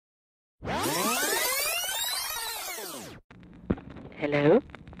Hello?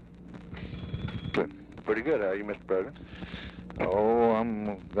 Pretty good, are you, Mr. President?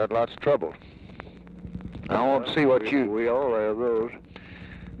 Oh, got lots of trouble. I want to see what we all have those.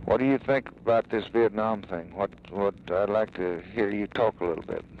 What do you think about this Vietnam thing? What I'd like to hear you talk a little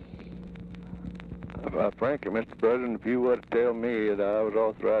bit. Frankly, Mr. President, if you were to tell me that I was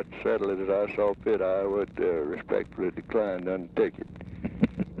authorized to settle it as I saw fit, I would respectfully decline to undertake it.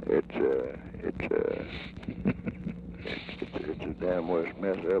 It's the damn worst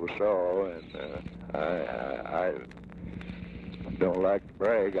mess I ever saw, and I don't like to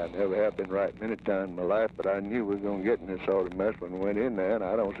brag. I never have been right many times in my life, but I knew we were going to get in this sort of mess when we went in there, and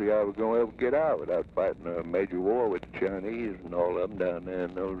I don't see how we're going to ever get out without fighting a major war with the Chinese and all of them down there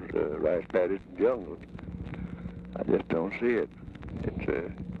in those rice paddies and jungles. I just don't see it.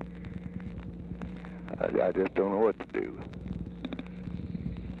 I just don't know what to do.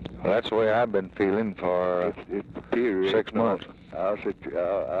 Well, that's the way I've been feeling for it's deteriorating. 6 months. Our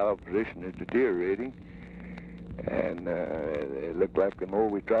position is deteriorating, and it looks like the more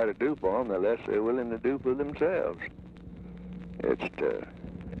we try to do for them, the less they're willing to do for themselves. It's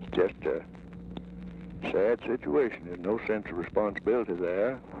just a sad situation. There's no sense of responsibility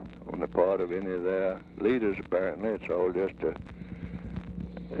there on the part of any of their leaders, apparently. It's all just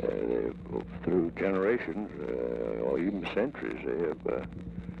through generations or even centuries, they have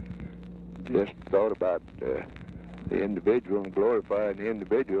just thought about the individual and glorifying the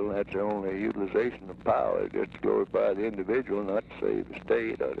individual. That's the only utilization of power, just to glorify the individual, not to save the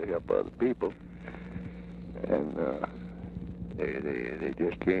state or to help other people. And they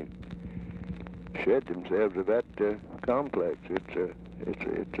just can't shed themselves of that complex. It's a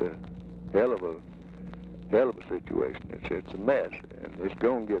hell of a situation. It's a mess, and it's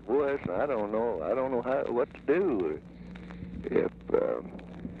going to get worse. And I don't know what to do. If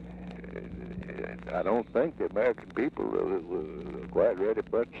I don't think the American people were quite ready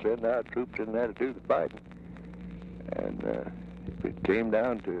for us to send our troops in there to do the fighting. And if it came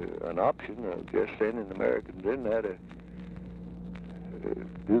down to an option of just sending Americans in there to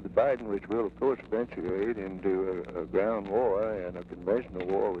do the fighting, which will, of course, eventuate into a ground war and a conventional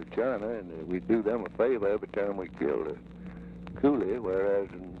war with China, and we do them a favor every time we kill a coolie, whereas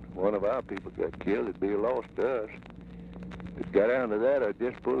one of our people got killed, it'd be a loss to us. If it got down to that or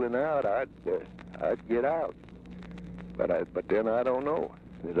just pulling out, I'd get out. But then I don't know.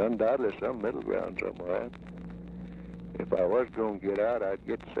 There's undoubtedly some middle ground somewhere. If I was going to get out, I'd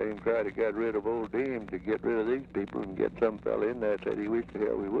get the same crowd that got rid of old Dean to get rid of these people and get some fella in there that said he wished the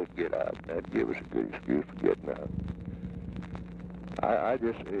hell we would get out. That'd give us a good excuse for getting out. I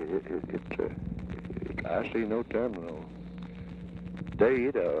see no terminal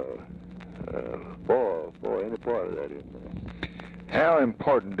date for any part of that in there. How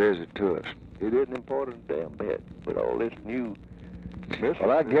important is it to us? It isn't important a damn bit, but all this new...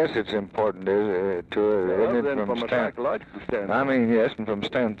 Well, I guess it's important to us, other than from a psychological standpoint. I mean, yes, and from the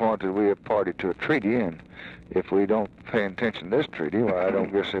standpoint that we are party to a treaty, and if we don't pay attention to this treaty, well, I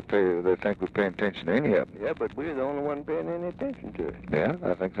don't guess they think we're paying attention to any of them. Yeah, but we're the only one paying any attention to it. Yeah,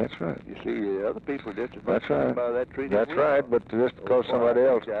 I think that's right. You see, other people just as much about that treaty. That's right, but just because somebody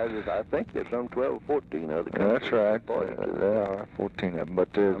else... I think there's some 12 or 14 other countries. That's right. There are 14 of them, but...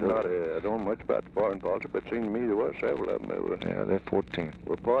 I don't know much about the foreign policy, but it seemed to me there were several of them. Yeah, they're 14.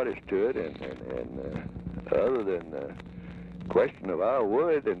 We're parties to it, and other than the question of our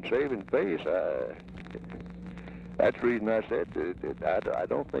word and saving face, that's the reason I said that I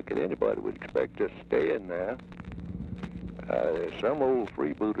don't think that anybody would expect us to stay in there. There's some old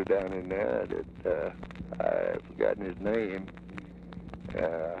freebooter down in there that I've forgotten his name.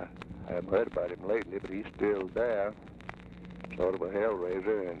 I haven't heard about him lately, but he's still there. Sort of a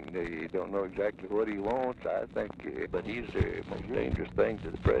hellraiser, and you don't know exactly what he wants. I think, but he's the most dangerous thing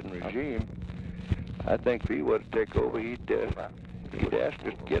to the present regime. I think if he were to take over, he'd ask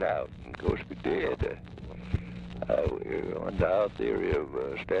us to get out. And of course, we did. Under our theory of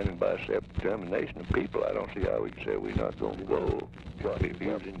standing by self-determination of people, I don't see how we can say we're not going to go.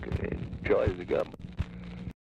 Refusing to enjoy the government.